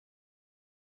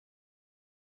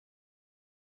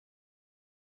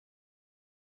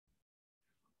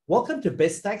Welcome to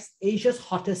BizTech's Asia's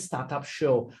hottest startup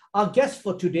show. Our guest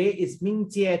for today is Ming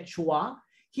Jie Chua.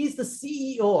 He's the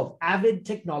CEO of EVYD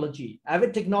Technology.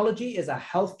 EVYD Technology is a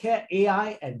healthcare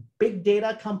AI and big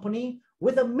data company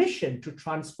with a mission to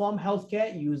transform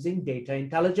healthcare using data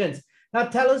intelligence. Now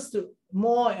tell us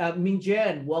more, Ming Jie,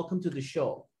 and welcome to the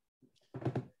show.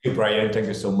 Thank you, Brian. Thank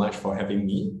you so much for having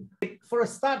me. For a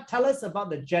start, tell us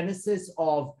about the genesis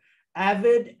of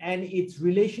EVYD and its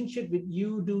relationship with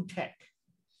EVYD Tech.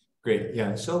 Great.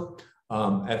 Yeah. So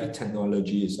EVYD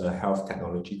Technology is a health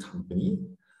technology company.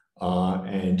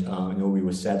 We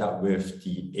were set up with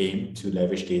the aim to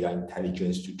leverage data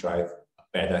intelligence to drive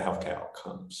better healthcare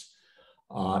outcomes.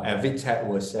 EVYD Tech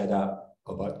was set up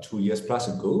about 2 years plus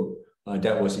ago.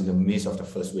 That was in the midst of the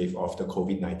first wave of the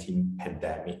COVID-19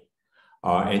 pandemic.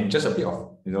 And just a bit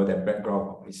of that background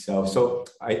of myself. So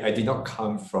I did not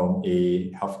come from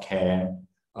a healthcare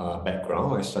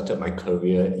background. I started my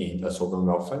career in a sovereign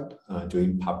wealth fund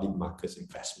doing public markets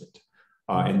investment.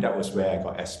 And that was where I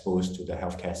got exposed to the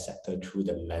healthcare sector through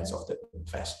the lens of the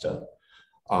investor.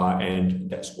 And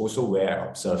that's also where I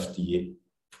observed the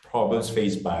problems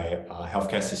faced by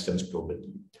healthcare systems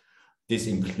globally. This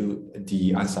includes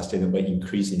the unsustainable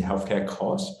increase in healthcare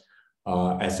costs,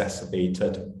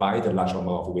 exacerbated by the large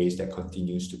amount of waste that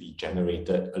continues to be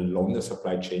generated along the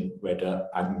supply chain, whether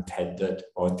unintended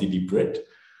or deliberate.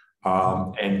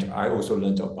 And I also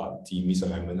learned about the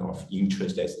misalignment of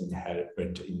interest that's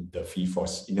inherent in the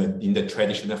in the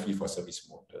traditional fee-for-service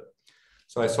model.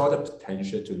 So I saw the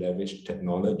potential to leverage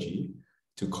technology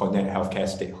to connect healthcare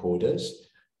stakeholders,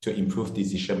 to improve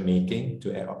decision making,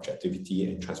 to add objectivity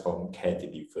and transform care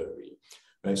delivery.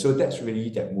 Right. So that's really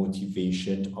that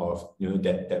motivation of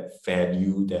that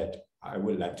value that I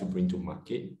would like to bring to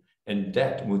market. And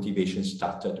that motivation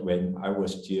started when I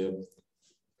was still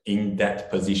in that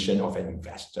position of an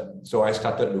investor. So I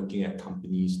started looking at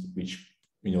companies which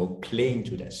play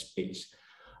into that space.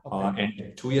 Okay.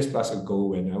 And 2 years plus ago,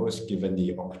 when I was given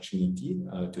the opportunity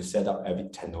to set up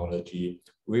EVYD Technology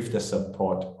with the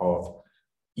support of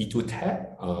EVYD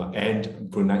Tech and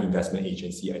Brunei Investment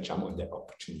Agency, I jumped on that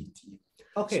opportunity.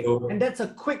 Okay, so, and that's a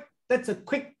quick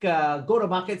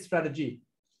go-to-market strategy.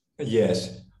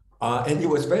 Yes, and it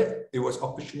was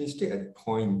opportunistic at the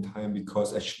point in time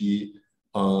because actually,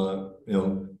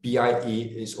 BIA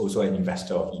is also an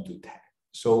investor of EVYD Tech.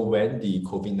 So when the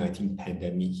COVID-19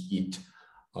 pandemic hit,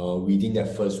 within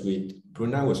that first week,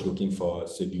 Brunei was looking for a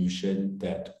solution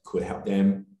that could help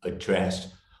them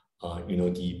address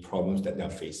the problems that they're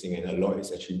facing, and a lot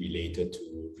is actually related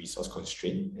to resource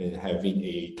constraint and having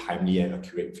a timely and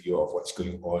accurate view of what's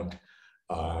going on,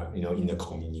 in the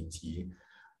community.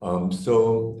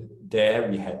 So there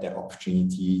we had that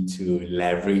opportunity to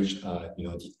leverage,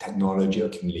 the technology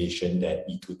accumulation that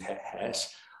EVYD Tech has,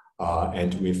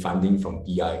 and with funding from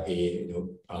BIA,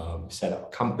 set up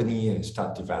a company and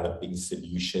start developing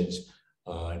solutions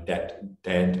that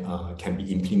then can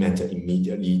be implemented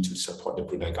immediately to support the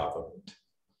Brunei government.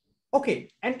 Okay,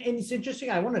 and it's interesting.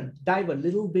 I want to dive a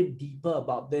little bit deeper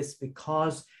about this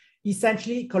because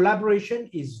essentially collaboration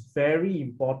is very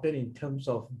important in terms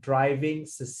of driving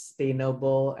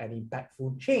sustainable and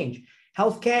impactful change.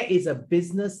 Healthcare is a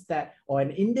business or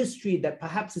an industry that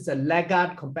perhaps is a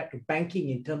laggard compared to banking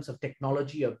in terms of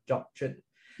technology adoption.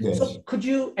 Yes. So could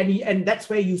you, and that's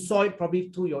where you saw it probably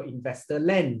through your investor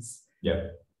lens. Yeah.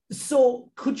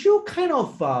 So could you kind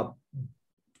of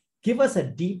give us a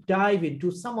deep dive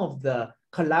into some of the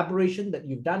collaboration that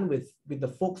you've done with the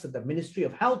folks at the Ministry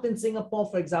of Health in Singapore,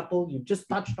 for example? You've just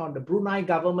touched on the Brunei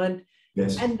government.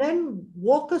 Yes. And then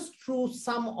walk us through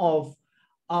some of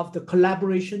the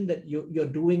collaboration that you're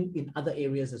doing in other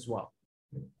areas as well.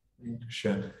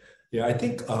 Sure. Yeah, I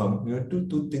think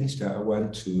two things that I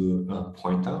want to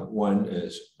point out. One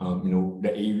is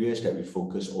the areas that we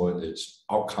focus on is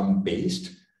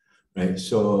outcome-based, right?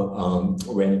 So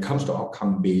when it comes to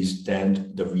outcome-based,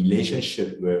 then the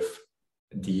relationship with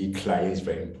the client is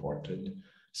very important.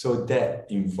 So that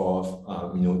involves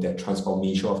that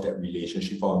transformation of that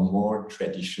relationship from more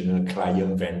traditional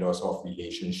client-vendor of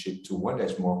relationship to one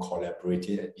that's more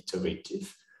collaborative and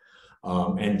iterative.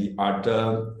 And the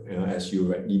other, as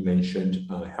you rightly mentioned,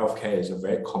 healthcare is a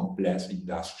very complex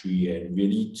industry, and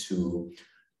really to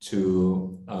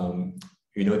sort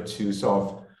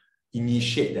of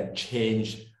initiate that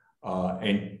change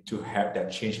and to have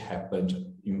that change happen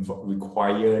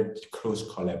required close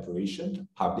collaboration,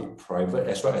 public-private,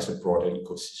 as well as a broader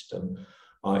ecosystem.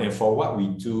 And for what we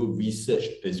do, research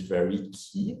is very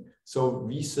key. So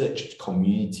research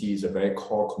community is a very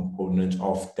core component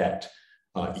of that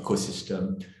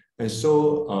ecosystem. And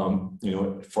so,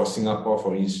 for Singapore,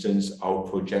 for instance, our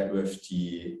project with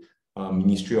the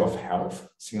Ministry of Health,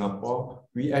 Singapore,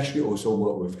 we actually also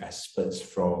work with experts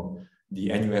from the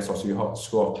NUS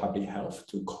School of Public Health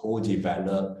to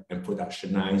co-develop and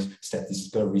productionize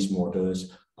statistical risk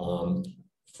models for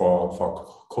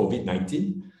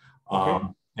COVID-19. Okay.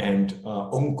 And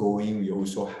ongoing, we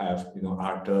also have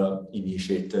other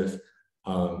initiatives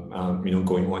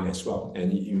going on as well,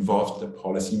 and it involves the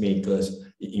policymakers,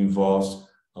 it involves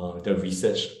the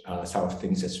research side of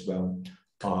things as well.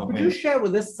 Could you share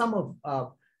with us some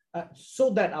of so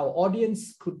that our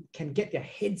audience can get their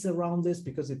heads around this,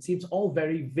 because it seems all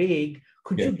very vague?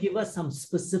 Could you give us some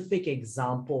specific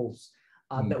examples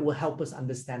that will help us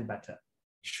understand better?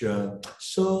 Sure.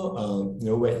 So,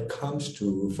 when it comes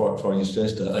to, for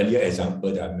instance, the earlier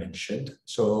example that I mentioned,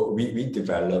 so we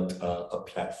developed a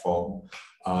platform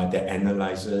that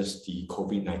analyzes the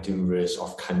COVID-19 risk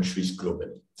of countries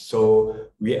globally. So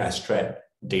we extract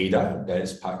data that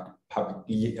is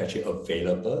publicly actually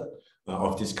available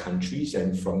of these countries,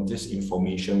 and from this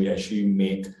information, we actually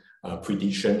make a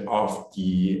prediction of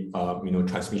the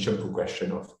transmission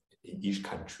progression of each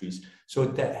countries. So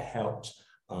that helps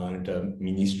the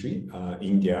ministry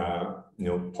in their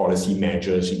policy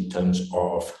measures in terms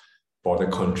of border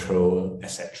control,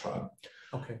 etc.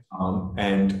 Okay.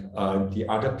 And the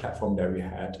other platform that we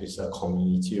had is a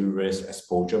community risk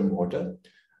exposure model.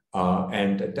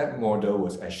 And that model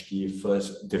was actually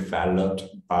first developed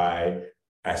by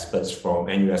experts from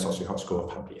NUS School of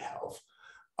Public Health.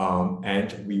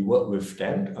 And we work with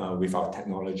them with our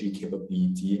technology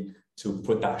capability to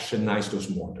productionize those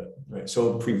models. Right?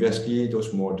 So previously,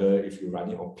 those models, if you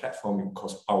run it on platform, it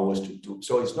costs hours to do.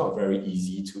 So it's not very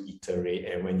easy to iterate.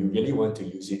 And when you really want to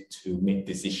use it to make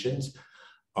decisions,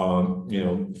 for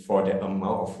the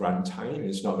amount of runtime,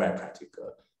 it's not very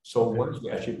practical. So once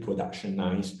we actually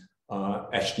productionize,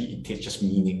 actually it takes just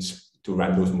minutes to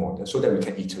run those models so that we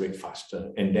can iterate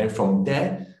faster. And then from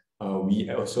there,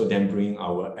 we also then bring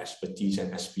our expertise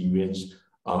and experience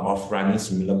of running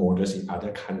similar models in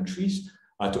other countries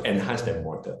to enhance that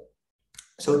model.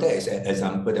 So that is an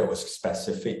example that was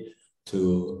specific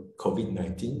to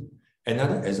COVID-19.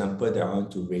 Another example that I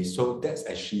want to raise, so that's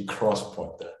actually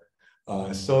cross-border.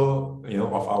 So,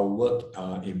 of our work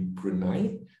in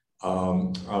Brunei,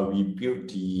 we built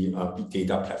the big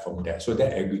data platform there. So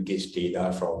that aggregates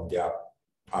data from their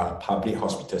public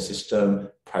hospital system,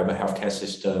 private healthcare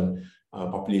system,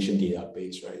 population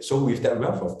database, right? So with that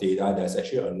wealth of data, there's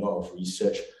actually a lot of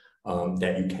research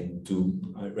that you can do.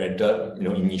 Whether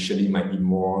initially might be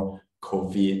more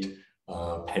COVID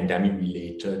pandemic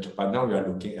related, but now we are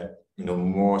looking at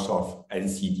more sort of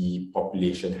NCD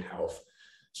population health.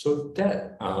 So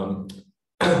that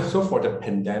so for the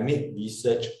pandemic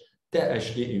research, that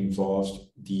actually involves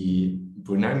the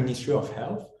Brunei Ministry of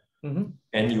Health,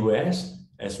 NUS,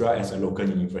 as well as a local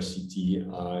university,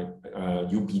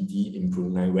 UBD in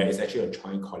Brunei, where it's actually a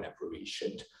joint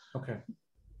collaboration. Okay.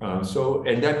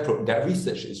 And that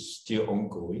research is still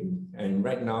ongoing. And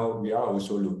right now, we are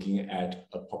also looking at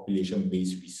a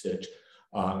population-based research.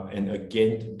 And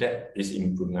again, that is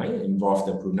in Brunei, involves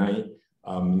the Brunei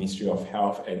Ministry of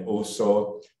Health and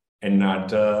also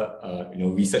another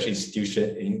research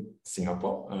institution in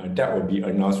Singapore. That will be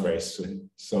announced very soon.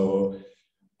 So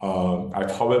I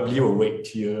probably will wait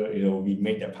till we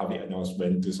make that public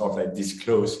announcement to sort of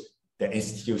disclose the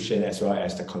institution as well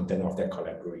as the content of that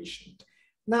collaboration.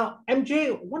 Now,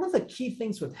 MJ, one of the key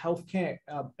things with healthcare,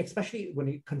 especially when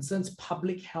it concerns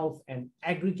public health and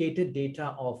aggregated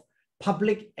data of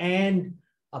public and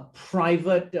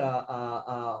private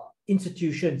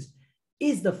institutions,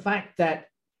 is the fact that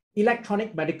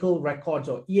electronic medical records,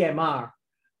 or EMR,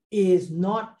 is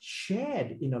not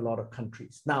shared in a lot of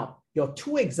countries. Now, your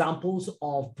two examples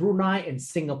of Brunei and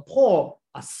Singapore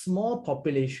are small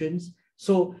populations.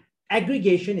 So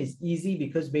aggregation is easy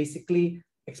because basically,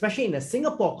 especially in a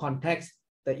Singapore context,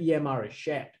 the EMR is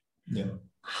shared. Yeah.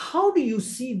 How do you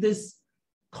see this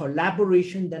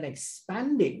collaboration then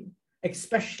expanding,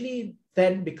 especially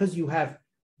then because you have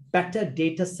better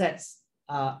data sets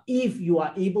if you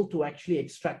are able to actually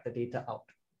extract the data out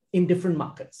in different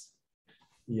markets?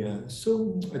 Yeah,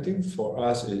 so I think for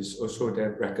us, it's also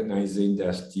that recognizing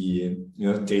there's the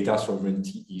data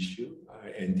sovereignty issue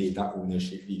and data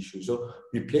ownership issue. So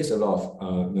we place a lot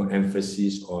of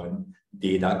emphasis on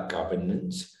data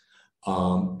governance,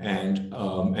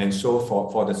 and so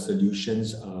for the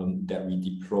solutions that we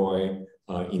deploy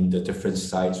in the different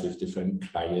sites with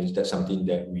different clients, that's something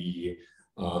that we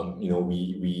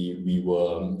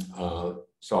will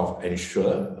sort of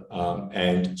ensure,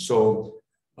 and so.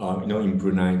 In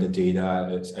Brunei, the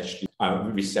data is actually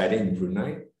residing in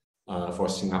Brunei. For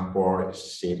Singapore, it's the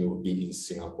same, it would be in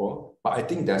Singapore. But I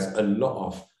think there's a lot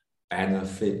of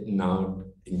benefit now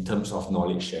in terms of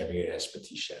knowledge sharing and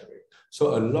expertise sharing.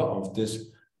 So a lot of this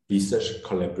research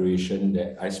collaboration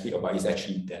that I speak about is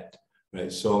actually that,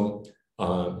 right? So,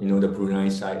 the Brunei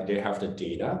side, they have the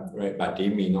data, right? But they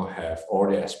may not have all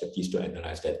the expertise to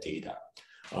analyze that data.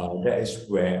 That is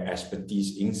where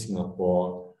expertise in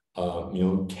Singapore,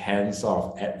 can sort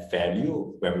of add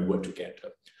value when we work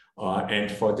together. And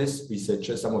for this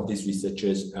researchers, some of these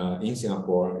researchers in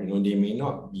Singapore, they may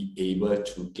not be able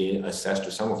to gain access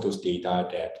to some of those data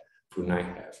that Brunei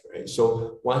have, right?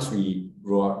 So once we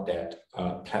roll out that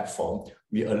platform,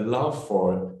 we allow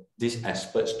for these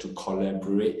experts to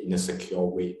collaborate in a secure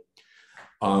way.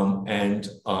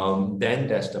 Then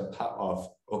there's the part of,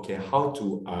 okay, how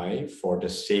do I, for the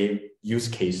same use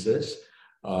cases,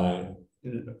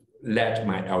 let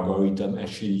my algorithm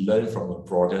actually learn from a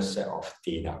broader set of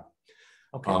data?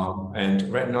 Okay. And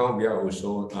right now we are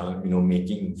also,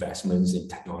 making investments in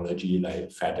technology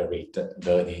like federated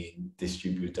learning,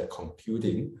 distributed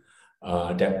computing,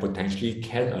 that potentially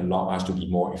can allow us to be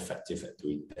more effective at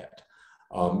doing that.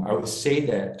 I would say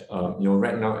that,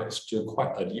 right now it's still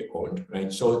quite early on,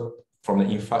 right? So from the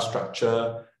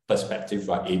infrastructure perspective,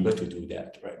 we're able to do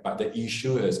that, right? But the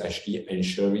issue is actually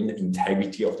ensuring the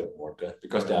integrity of the model,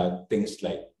 because there are things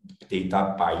like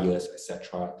data bias,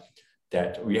 etc.,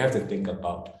 that we have to think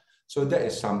about. So that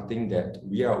is something that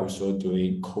we are also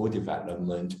doing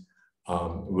co-development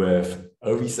with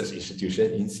a research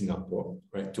institution in Singapore,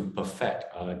 right, to perfect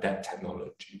that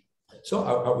technology. So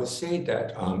I would say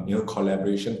that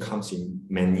collaboration comes at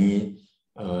many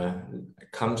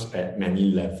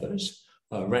levels.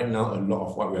 Right now, a lot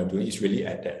of what we are doing is really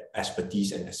at that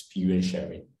expertise and experience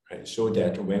sharing, right? So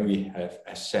that when we have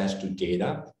access to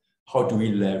data, how do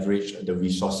we leverage the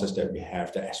resources that we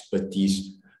have, the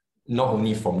expertise, not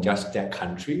only from just that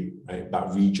country, right,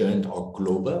 but region or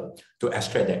global, to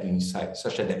extract that insight,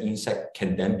 such that the insight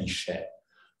can then be shared.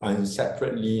 And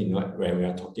separately, when we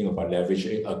are talking about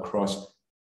leveraging across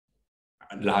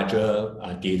larger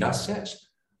data sets,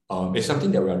 it's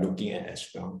something that we are looking at as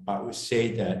well. But I would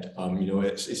say that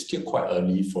it's still quite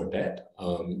early for that,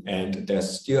 and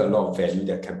there's still a lot of value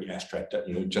that can be extracted,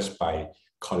 just by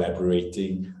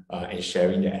collaborating and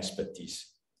sharing the expertise.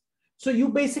 So you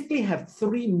basically have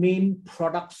three main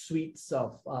product suites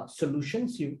of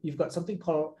solutions. You've got something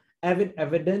called EVYD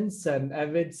Evidence and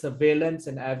EVYD Surveillance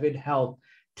and EVYD Health.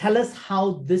 Tell us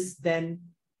how this then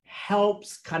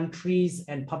helps countries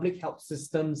and public health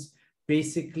systems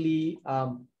basically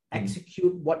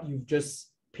execute what you've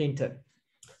just painted.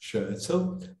 Sure.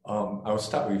 So I'll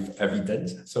start with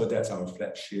Evidence. So that's our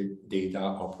flagship data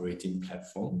operating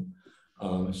platform.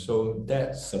 So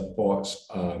that supports,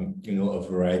 a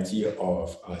variety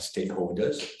of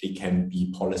stakeholders. They can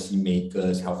be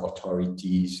policymakers, health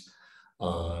authorities,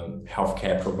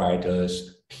 healthcare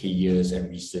providers, payers, and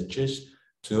researchers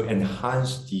to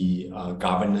enhance the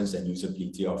governance and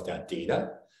usability of their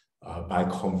data by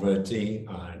converting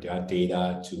their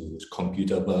data to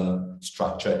computable,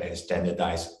 structured, and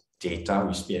standardized data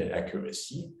with speed and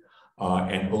accuracy,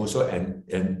 and also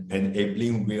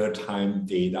enabling real-time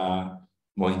data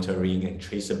monitoring and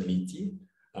traceability.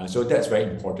 So that's very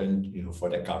important, for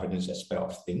the governance aspect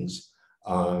of things,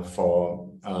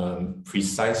 for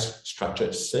precise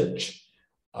structured search,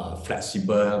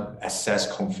 flexible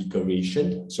access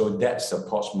configuration. So that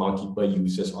supports multiple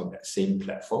users on that same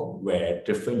platform, where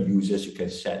different users, you can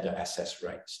set the access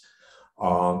rights.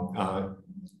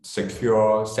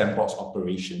 Secure sandbox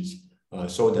operations.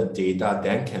 So the data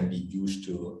then can be used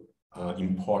to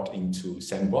import into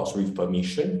sandbox with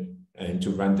permission, and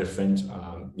to run different,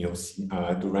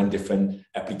 different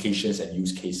applications and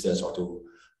use cases, or to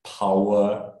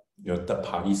power,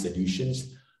 third-party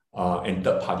solutions and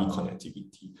third-party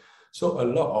connectivity. So a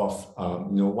lot of,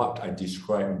 what I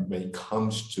described when it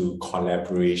comes to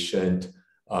collaboration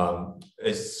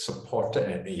is supported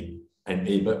and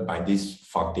enabled by this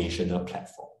foundational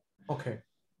platform. Okay.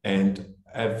 And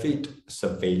EVYD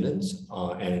Surveillance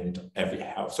and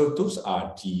EVYD Health. So those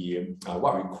are the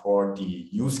what we call the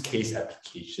use case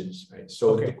applications, right?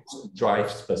 So they drive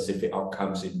specific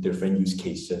outcomes in different use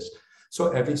cases.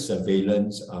 So EVYD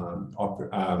Surveillance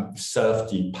serve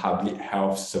the public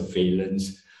health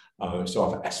surveillance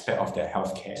sort of aspect of their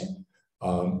healthcare,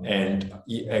 and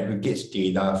it aggregates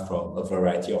data from a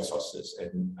variety of sources,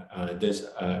 and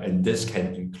this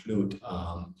can include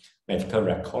medical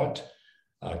record,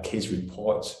 case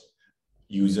reports,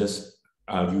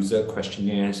 user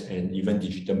questionnaires, and even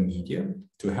digital media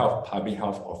to help public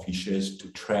health officials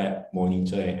to track,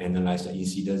 monitor, and analyze the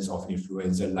incidence of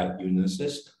influenza-like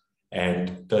illnesses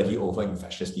and 30 over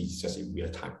infectious diseases in real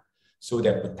time. so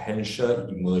that potential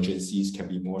emergencies can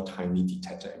be more timely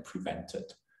detected and prevented.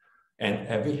 And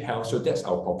EVYD, so that's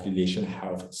our population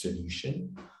health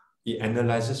solution. It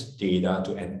analyzes data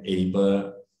to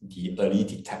enable the early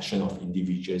detection of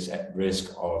individuals at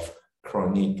risk of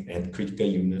chronic and critical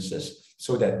illnesses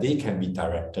so that they can be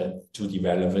directed to the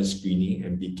relevant screening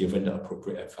and be given the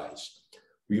appropriate advice.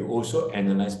 We also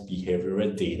analyze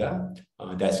behavioral data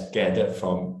that's gathered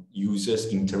from users'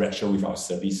 interaction with our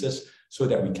services so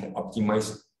that we can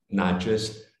optimize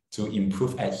nudges to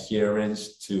improve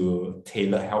adherence to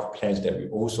tailored health plans that we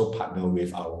also partner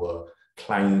with our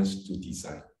clients to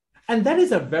design. And that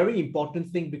is a very important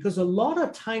thing, because a lot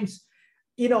of times,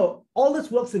 all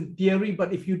this works in theory,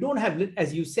 but if you don't have,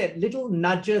 as you said, little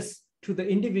nudges to the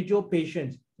individual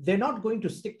patients, they're not going to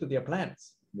stick to their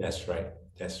plans. That's right.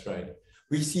 That's right.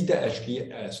 We see that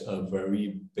actually as a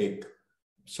very big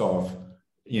sort of,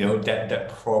 that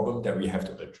problem that we have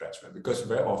to address, right? Because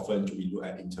very often we look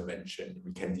at intervention,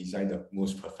 we can design the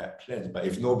most perfect plans, but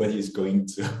if nobody is going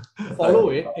to follow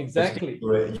it, exactly.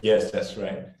 Yes, that's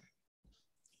right.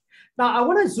 Now, I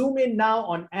want to zoom in now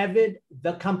on EVYD,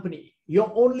 the company.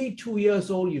 You're only 2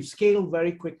 years old. You've scaled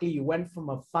very quickly. You went from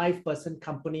a 5-person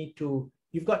company to,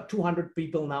 you've got 200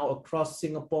 people now across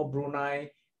Singapore, Brunei,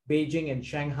 Beijing, and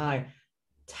Shanghai.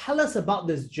 Tell us about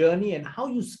this journey and how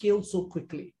you scaled so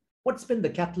quickly. What's been the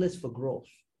catalyst for growth?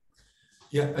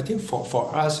 Yeah, I think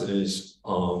for us is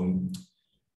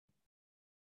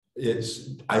it's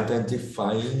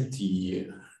identifying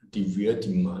the real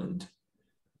demand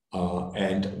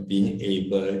and being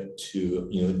able to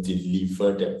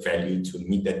deliver that value to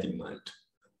meet that demand.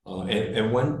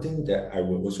 And one thing that I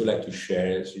would also like to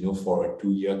share is, for a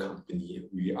 2-year company,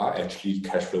 we are actually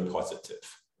cash flow positive.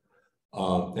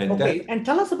 And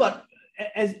tell us about,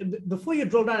 before you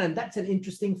drill down, and that's an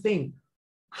interesting thing,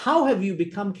 how have you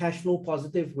become cash flow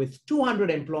positive with 200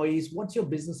 employees? What's your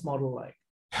business model like?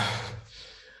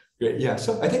 Great. Yeah.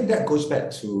 So I think that goes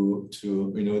back to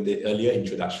the earlier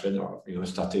introduction of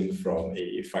starting from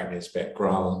a finance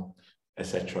background,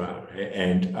 etc. Right?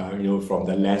 And from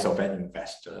the lens of an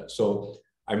investor. So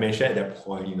I mentioned at that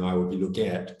point, I will be looking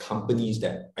at companies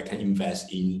that I can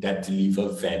invest in that deliver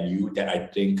value that I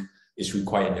think is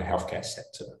required in the healthcare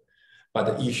sector. But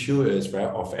the issue is very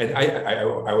often, and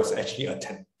I was actually a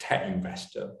tech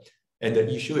investor, and the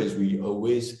issue is we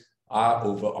always are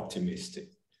over optimistic.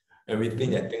 And we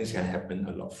think that things can happen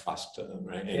a lot faster,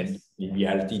 right? And in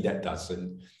reality, that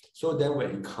doesn't. So then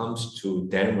when it comes to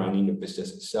then running the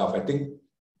business itself, I think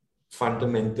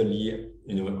fundamentally,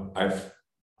 I've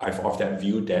of that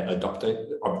view that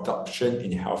adoption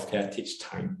in healthcare takes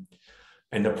time.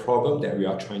 And the problem that we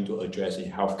are trying to address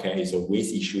in healthcare is a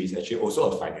waste issue, is actually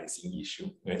also a financing issue,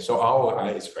 right? So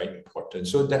ROI is very important.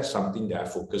 So that's something that I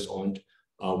focus on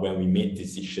when we make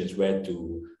decisions, where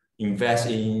to invest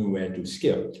in, where to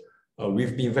scale.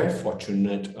 We've been very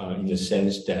fortunate in the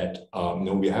sense that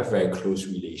we have very close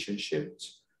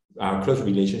relationships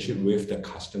with the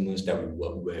customers that we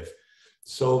work with.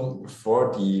 So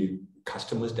for the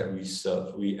customers that we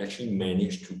serve, we actually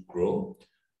managed to grow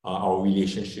our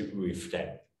relationship with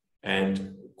them.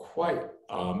 And quite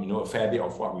a fair bit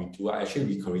of what we do are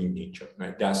actually recurring in nature,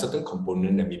 right? There are certain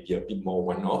components that may be a bit more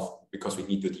one-off because we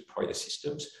need to deploy the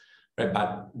systems. Right,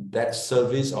 but that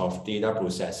service of data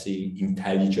processing,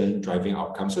 intelligent driving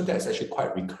outcomes, so that's actually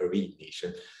quite recurring in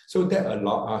nature. So that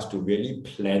allowed us to really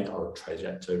plan our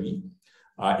trajectory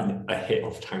ahead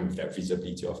of time with that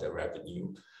visibility of the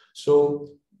revenue. So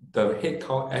the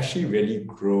headcount actually really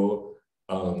grow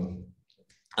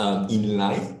in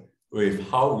line with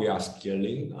how we are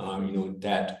scaling,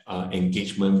 that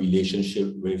engagement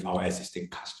relationship with our existing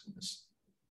customers.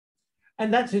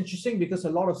 And that's interesting because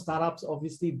a lot of startups,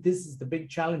 obviously, this is the big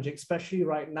challenge, especially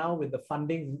right now with the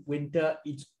funding winter.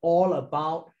 It's all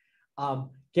about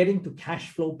getting to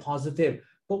cash flow positive.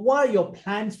 But what are your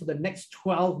plans for the next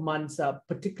 12 months,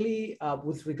 particularly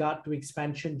with regard to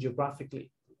expansion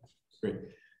geographically? Great.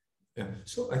 Yeah.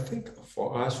 So I think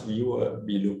for us, we will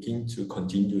be looking to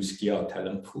continue to scale our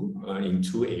talent pool in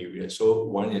 2 areas. So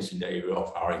one is in the area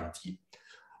of R&D.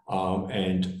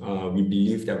 We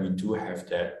believe that we do have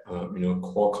that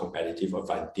core competitive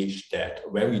advantage that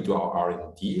when we do our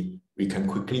R&D, we can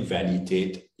quickly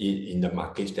validate it in the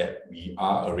markets that we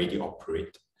are already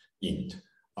operate in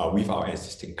with our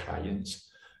existing clients.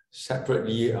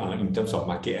 Separately, in terms of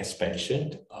market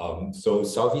expansion, so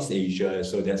Southeast Asia,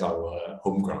 so that's our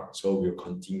home ground. So we'll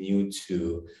continue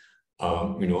to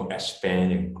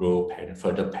expand and grow and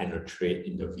further penetrate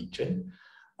in the region.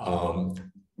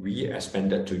 We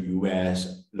expanded to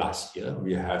US last year.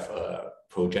 We have a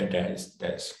project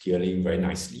that's scaling very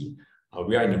nicely.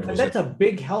 We are in the And process. that's a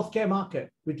big healthcare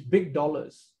market with big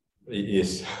dollars. It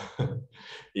is.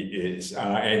 It is.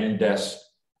 And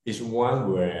it's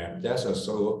one where there's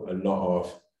also a lot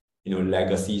of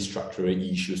legacy structural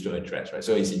issues to address, right?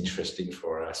 So it's interesting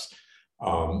for us.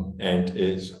 And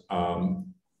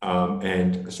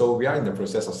so we are in the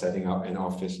process of setting up an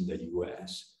office in the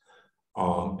US.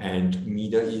 And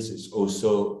Middle East is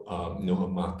also a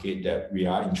market that we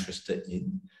are interested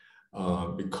in.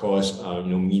 Because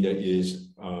Middle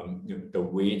East, the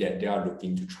way that they are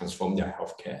looking to transform their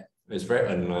healthcare is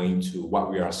very aligned to what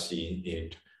we are seeing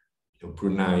in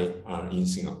Brunei, in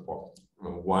Singapore.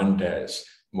 One that's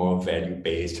more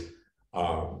value-based,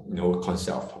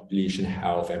 concept of population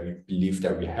health, and we believe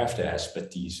that we have the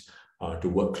expertise to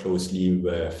work closely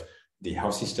with the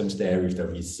health systems there, with the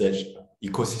research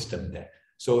ecosystem there.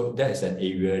 So that is an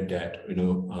area that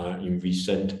in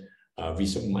recent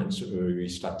months, we're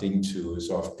starting to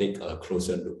sort of take a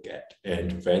closer look at,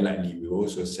 and very likely we will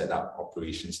also set up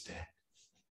operations there.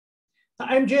 Now,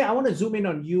 MJ, I want to zoom in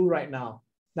on you right now.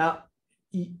 Now,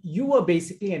 you were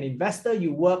basically an investor.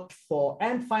 You worked for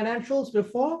Ant Financials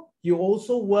before. You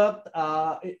also worked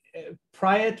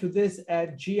prior to this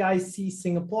at GIC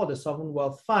Singapore, the Sovereign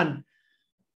Wealth Fund.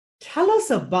 Tell us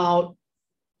about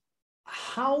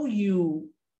how you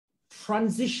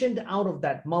transitioned out of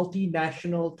that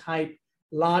multinational type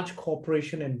large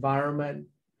corporation environment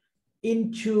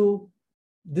into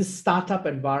this startup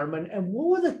environment, and what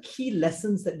were the key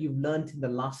lessons that you've learned in the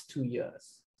last 2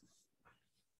 years?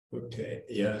 Okay,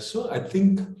 yeah. So I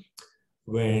think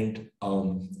when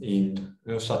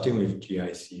starting with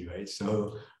GIC, right?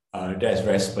 So that's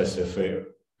very specific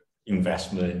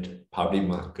investment, public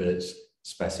markets,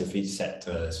 specific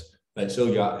sectors. Right? So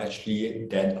you are actually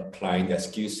then applying that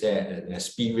skill set and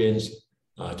experience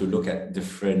to look at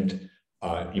different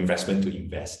investment to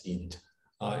invest in.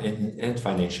 And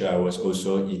financial, I was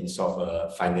also in sort of a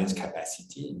finance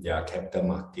capacity in their capital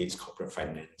markets, corporate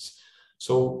finance.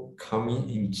 So coming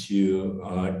into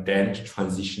then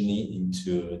transitioning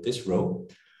into this role,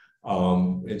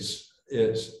 it's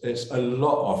a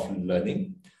lot of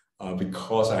learning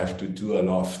because I have to do a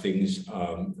lot of things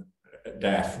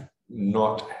that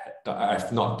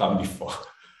I've not done before.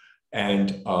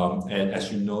 And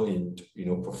as you know, in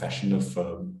professional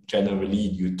firm, generally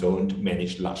you don't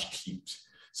manage large teams.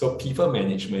 So people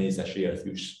management is actually a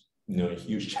huge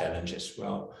challenge as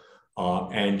well.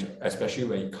 And especially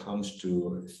when it comes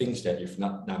to things that you've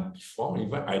not done before,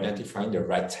 even identifying the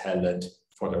right talent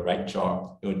for the right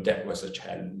job, that was a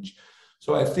challenge.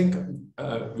 So I think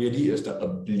really is the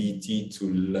ability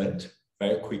to learn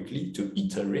very quickly, to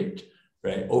iterate,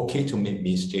 right? Okay to make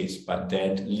mistakes, but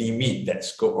then limit that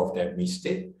scope of that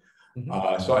mistake.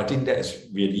 Mm-hmm. So I think that's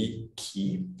really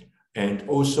key. And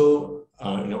also,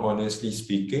 honestly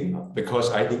speaking,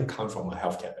 because I didn't come from a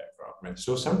healthcare background, right?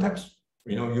 So sometimes,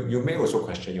 you may also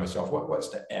question yourself, what's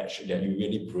the edge that you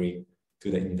really bring to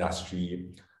the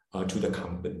industry, to the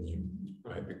company,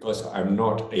 right? Because I'm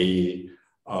not a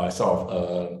sort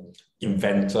of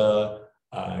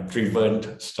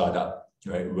inventor-driven startup,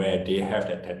 right, where they have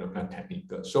that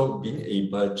technical. So being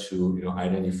able to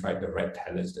identify the right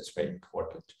talents, that's very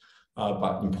important.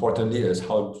 But importantly is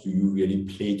how do you really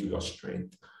play to your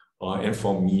strength? And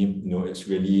for me, it's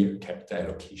really capital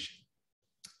allocation,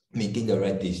 making the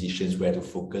right decisions where to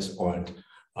focus on,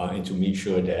 and to make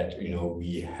sure that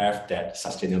we have that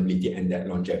sustainability and that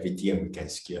longevity, and we can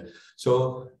scale.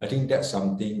 So I think that's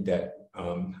something that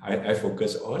I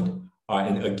focus on.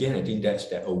 And again, I think that's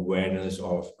that awareness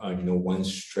of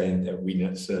one's strength and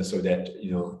weaknesses, so that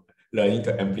learning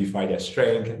to amplify their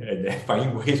strength and then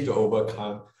finding ways to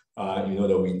overcome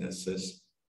the weaknesses.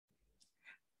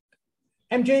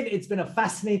 MJ, it's been a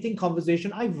fascinating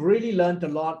conversation. I've really learned a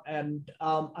lot, and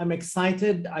I'm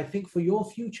excited, I think, for your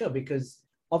future, because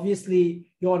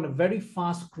obviously you're on a very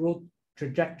fast growth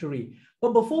trajectory.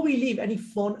 But before we leave, any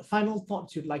final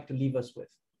thoughts you'd like to leave us with?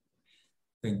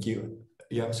 Thank you.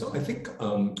 Yeah, so I think, I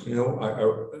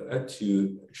like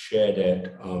to share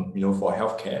that, for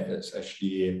healthcare, it's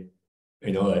actually,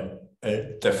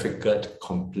 a difficult,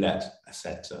 complex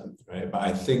sector, right? But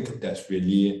I think that's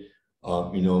really,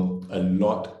 a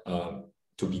lot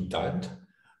to be done,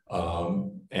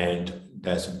 and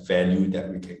there's value that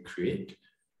we can create,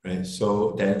 right?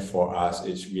 So then for us,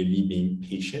 it's really being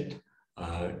patient,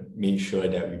 make sure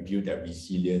that we build that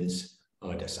resilience,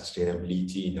 that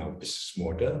sustainability in our business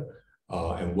model,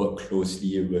 and work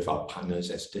closely with our partners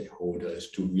and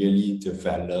stakeholders to really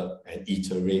develop and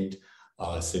iterate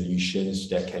solutions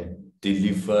that can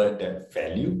deliver that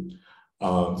value.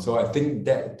 So I think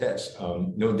that's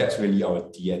really our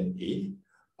DNA.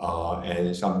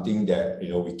 and something that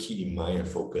we keep in mind and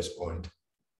focus on.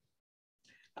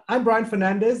 I'm Brian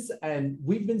Fernandez, and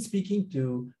we've been speaking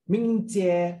to Ming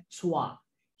Jie Chua.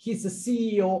 He's the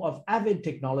CEO of EVYD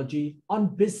Technology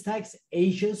on BizTech's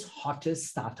Asia's hottest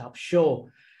startup show.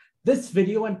 This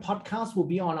video and podcast will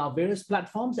be on our various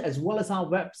platforms as well as our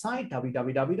website,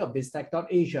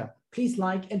 www.biztech.asia. Please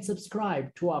like and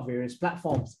subscribe to our various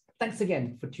platforms. Thanks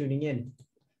again for tuning in.